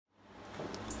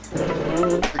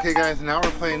Okay guys, now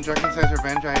we're playing Junkenstein's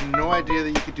Revenge. I had no idea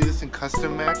that you could do this in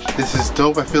custom match. This is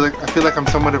dope. I feel like I'm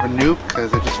somewhat of a noob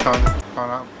because I just found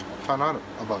out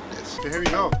about this. So here we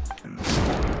go. I'm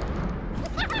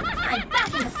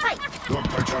back in the fight.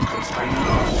 Dr. Junkenstein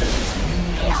loved it.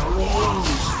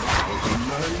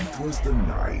 Tonight was the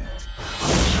night of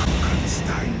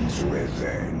Junkenstein's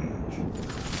revenge.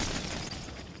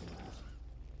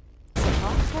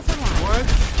 What?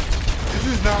 This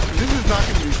is not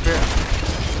gonna be fair.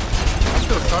 I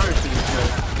feel sorry for these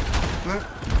guys.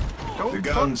 Don't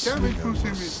get me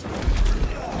pushing me.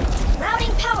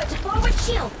 Routing power to forward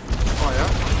shield. Oh yeah?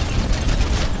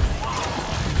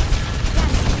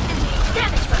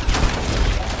 Damage bump.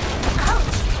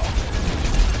 Ouch.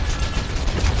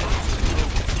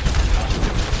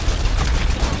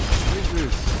 What is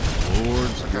this?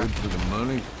 Lord's good for the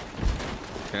money.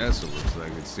 Castle looks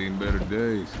like it's seen better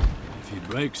days. If he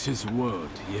breaks his word,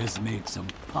 he has made some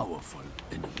powerful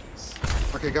enemies.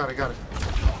 Okay, got it. Don't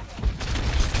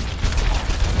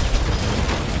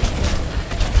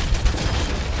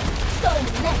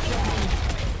mess with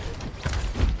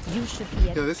me. You should be.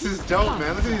 Yo, this is dope,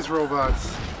 man. Look at these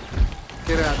robots.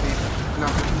 Get at me.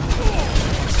 Nothing.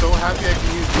 I'm so happy I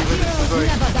can use D.Va. This is like...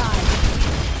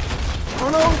 Oh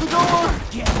no, the door!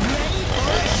 Get ready.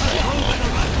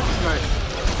 Nice.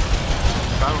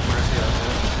 Battle Mercy out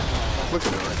there. Look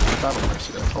at it right there. Battle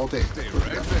Mercy out all day. Look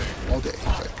at that. All day.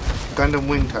 Like Gundam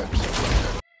Wing types.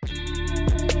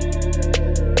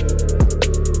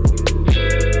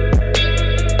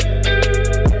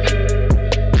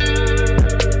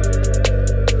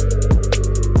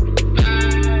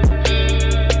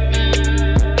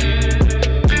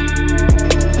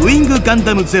 Wing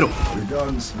Gundam Zero. No.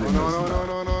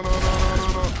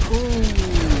 Ooh.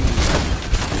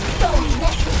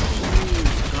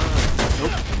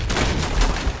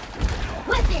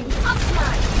 Weapons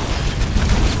optimized.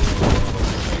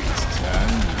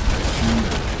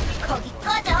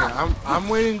 Yeah, I'm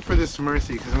waiting for this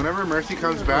Mercy because whenever Mercy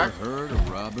comes back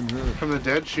from the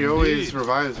dead, she always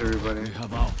revives everybody.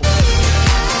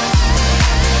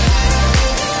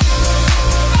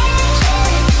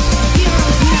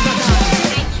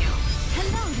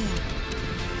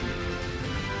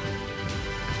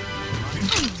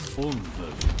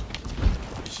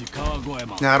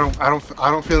 Nah, I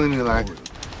don't feel any lag.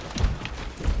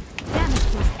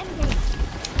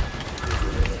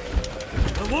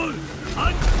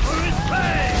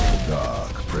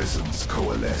 Dark presence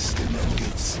coalesced in their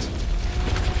midst.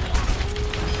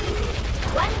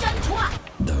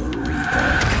 The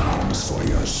Reaper comes for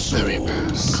your soul. The Reaper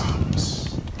comes.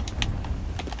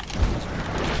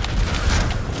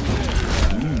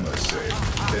 Must say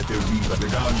that the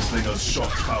gunslinger's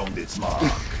shot found its mark.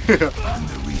 And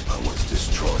the Reaper was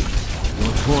destroyed.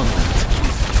 Your torment is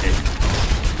dead.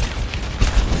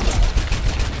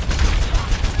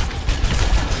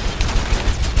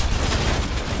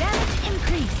 Damage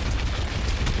increased.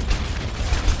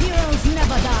 Heroes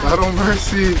never die. Battle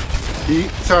Mercy.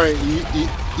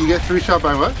 You get 3 shot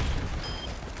by what?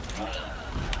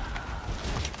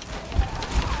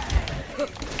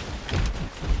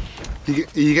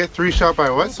 You get 3 shot by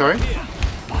what? Sorry.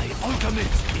 My ultimate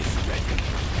is ready.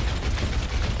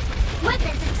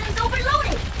 Weapon systems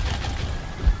overloaded.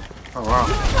 Oh wow.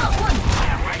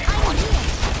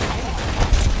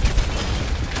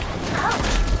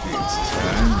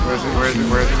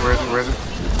 Where is it?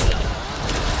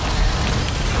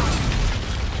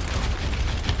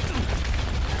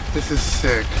 This is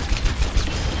sick.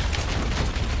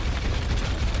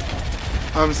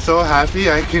 I'm so happy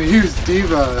I can use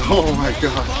D.Va. Oh my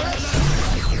god.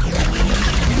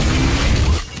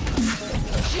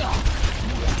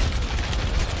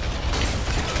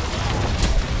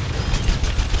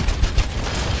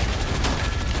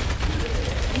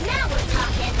 Now we're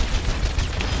talking.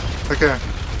 Okay.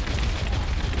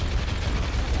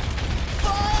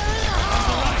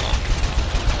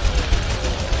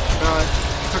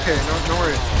 It's okay. No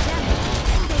worries.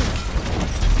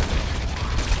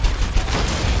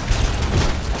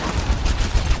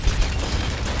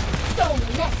 Don't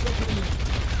mess with me.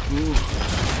 Ooh.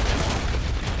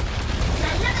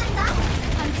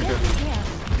 I'm taking care.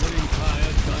 Getting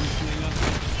tired, gunslinger?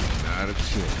 Not a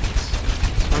chance.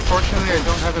 Unfortunately, I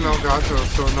don't have an Elgato,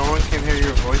 so no one can hear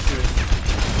your voices.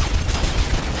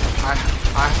 I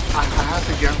have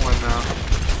to get one now.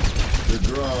 The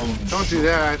ground. Don't do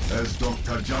that. As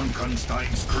Dr.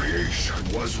 Junkenstein's creation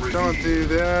was revealed. Don't do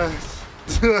that.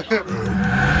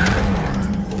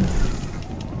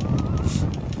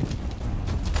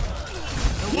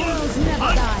 Heroes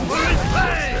never die. Was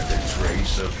there a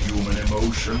trace of human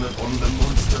emotion upon the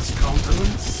monster's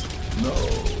countenance? No,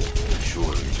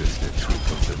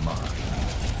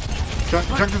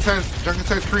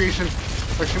 Junkenstein's creation.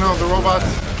 Actually, no, the robots.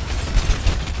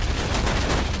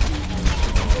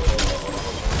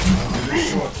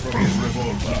 Shot from his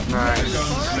revolver, Nice. the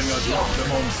gunslinger dropped the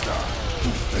monster, who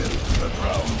fell to the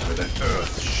ground with an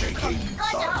earth-shaking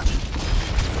thud.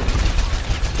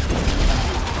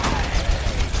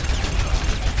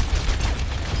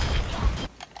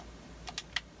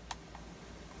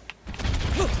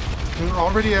 We're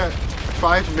already at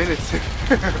 5 minutes.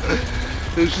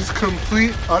 There's just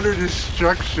complete, utter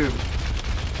destruction.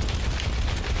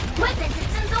 Weapon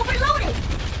systems overloaded!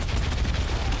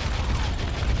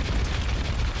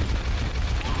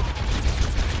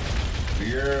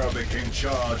 The air became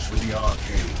charged with the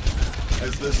arcade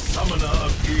as the summoner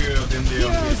appeared in their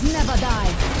Heroes midst. never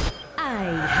die. I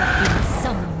have been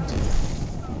summoned.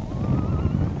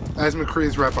 As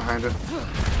McCree's right behind it.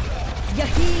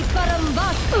 Yahi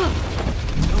Parambas!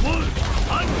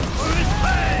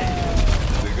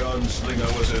 The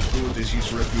gunslinger was as good as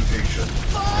his reputation,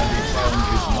 and he found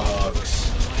his marks,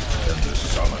 and the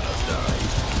summoner died.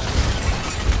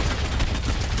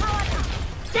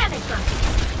 Damage gun!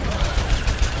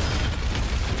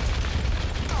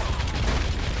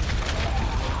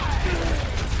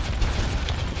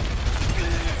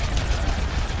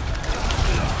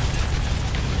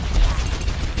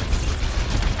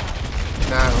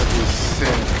 That would be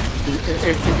sick.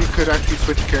 If you could actually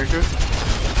switch characters.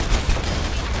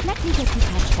 Let me get you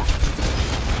patched up.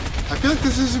 I feel like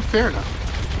this isn't fair enough.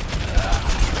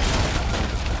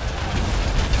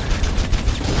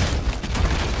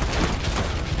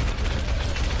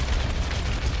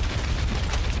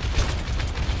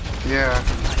 Yeah.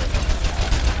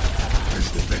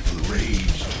 As the battle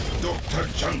raged, Dr.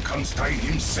 Junkenstein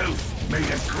himself made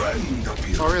a grand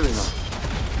appearance. Oh, really? No.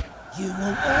 You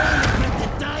will all regret the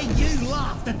day you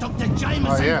laughed at Dr. Jameson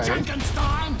Oh, yeah, eh?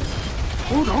 Junkenstein.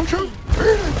 Oh, don't you?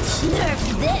 Burn it. Nerf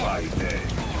this! By then,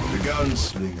 the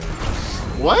gunslinger.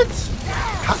 What?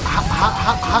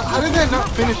 How did that not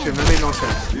finish him? That made no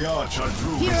sense. The archer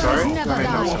drew his Heroes Sorry? never That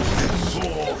made no die. sense. and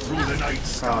soared through the night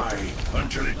sky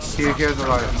until it He struck has a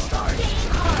life. Junkenstein.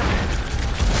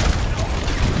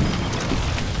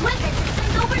 Weapon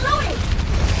systems overloaded!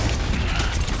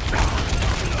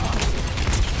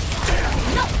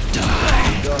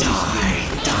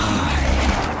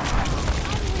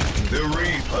 The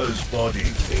Reaper's body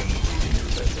faded into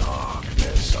the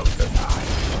darkness of the night.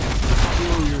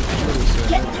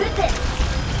 Get through this!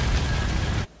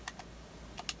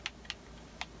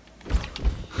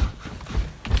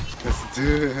 Let's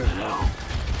do it.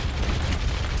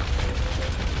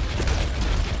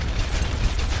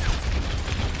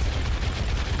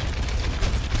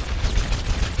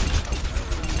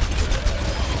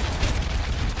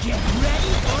 Get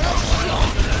ready for a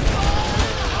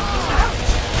shot.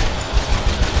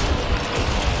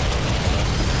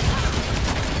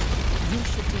 You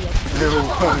should be a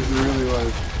It really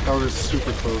was. That was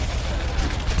super close.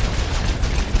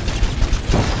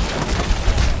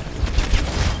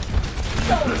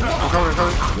 I'm coming.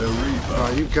 The Reaper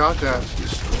Oh, you got that.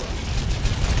 destroyed.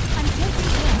 I'm taking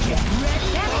damage.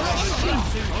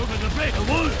 Over the big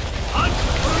wood! Hunt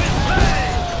for his prey!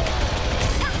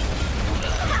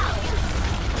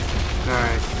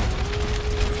 Nice.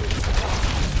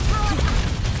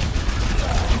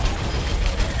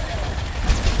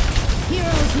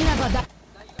 Heroes never die.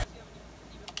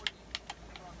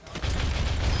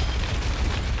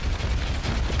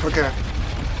 Okay.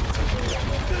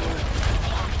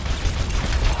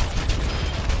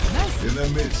 In the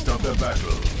midst of the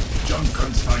battle,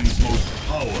 Junkenstein's most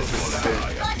powerful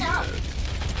ally appeared.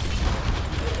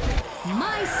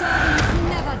 My servants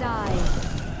never die.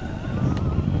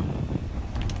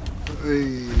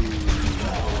 Hey.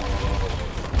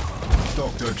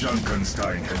 Dr.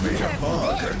 Junkenstein had made a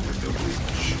bargain with the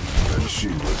witch, and she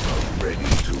was not ready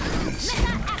to release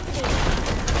him.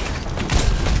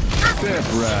 Step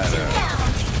Rider.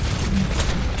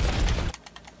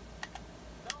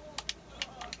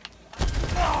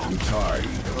 The tide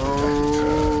of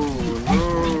Oh,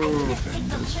 no.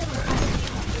 defenders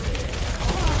fell.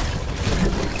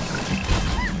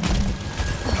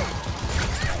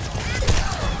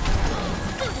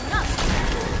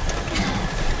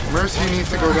 Mercy needs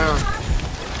to go down.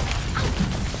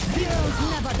 Heroes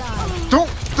never die. Don't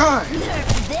die!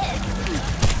 Nerf this.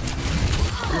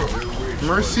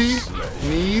 Mercy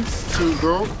needs to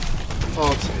go.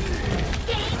 Alt.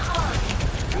 Game on.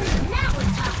 Now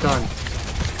it's time. Done.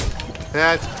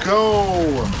 Let's go!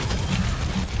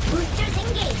 Boosters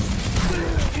engaged.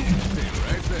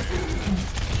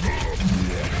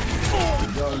 The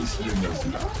gunslinger's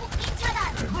luck.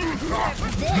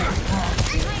 Nerf this.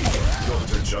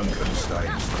 Dr.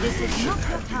 Junkenstein's creation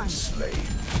had been slain.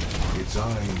 Its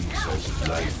eyes as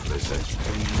lifeless as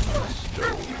pale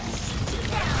stone.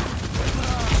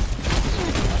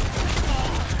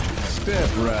 Step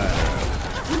right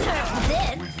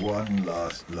up. With one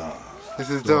last laugh. This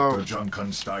is Dr. dope.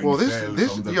 Junkenstein Well, fell from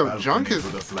the Junk balcony is to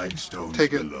the flagstones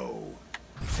taking- below.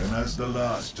 And as the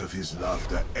last of his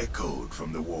laughter echoed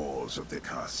from the walls of the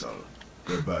castle,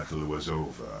 the battle was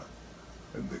over,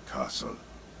 and the castle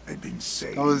had been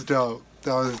saved. That was dope.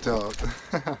 That was dope.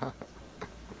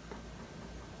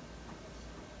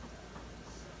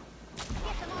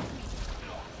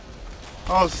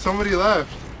 Oh, somebody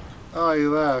left. Oh, he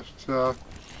left. Oh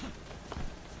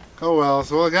well.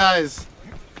 So, well, guys,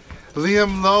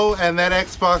 Liam Lowe and that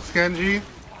Xbox Genji,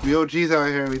 we OGs out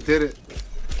here. We did it.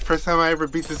 First time I ever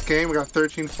beat this game. We got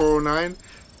 13,409.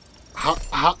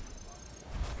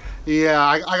 Yeah,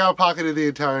 I got pocketed the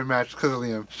entire match because of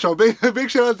Liam. So big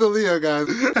shout out to Liam, guys.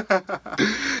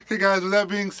 Okay, guys, with that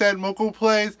being said, Moko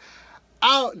Plays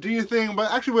out. Do your thing.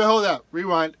 But actually, wait, hold up.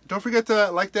 Rewind. Don't forget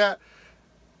to like that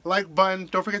like button.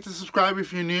 Don't forget to subscribe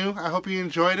if you're new. I hope you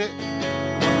enjoyed it.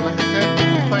 Like I said,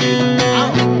 Moko Plays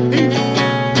out.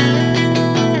 Peace.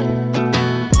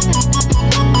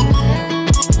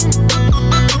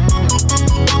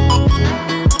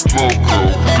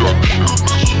 Moko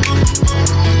Productions.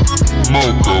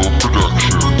 Moko